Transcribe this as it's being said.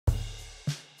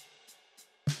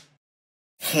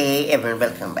Hey everyone,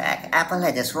 welcome back. Apple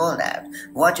has just rolled out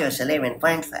watchOS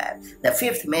 11.5, the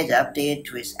fifth major update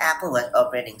to its Apple Watch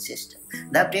operating system.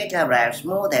 The update arrives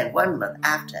more than 1 month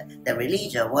after the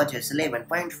release of watchOS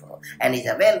 11.4 and is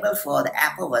available for the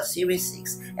Apple Watch Series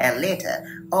 6 and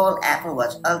later all Apple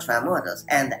Watch Ultra models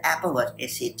and the Apple Watch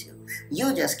SE 2.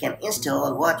 Users can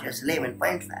install watchOS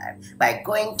 11.5 by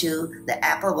going to the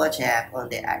Apple Watch app on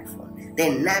their iPhone,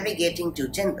 then navigating to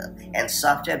General and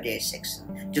Software Update section.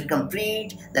 To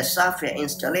complete the software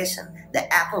installation,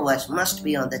 the Apple Watch must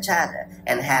be on the charger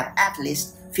and have at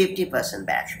least 50%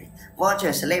 battery.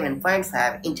 watchOS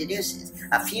 11.5 introduces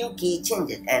a few key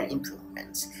changes and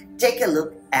improvements. Take a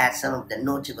look at some of the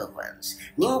notable ones.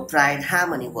 New Pride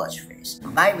Harmony watch face.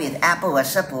 Buy with Apple Watch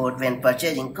support when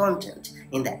purchasing content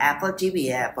in the Apple TV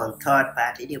app on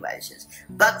third-party devices.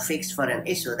 Bug fix for an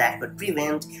issue that could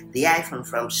prevent the iPhone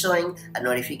from showing a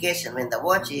notification when the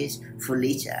watch is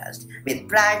fully charged. With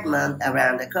Pride Month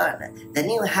around the corner, the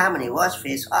new Harmony watch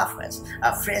face offers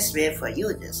a fresh way for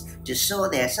users to show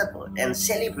their support and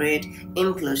celebrate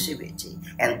inclusivity.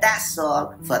 And that's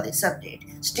all for this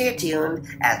update. Stay tuned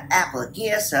as Apple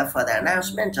gears up for the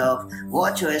announcement of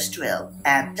watchOS 12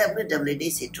 at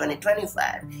WWDC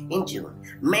 2025 in June.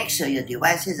 Make sure your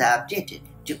devices are updated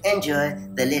to enjoy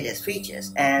the latest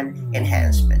features and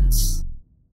enhancements.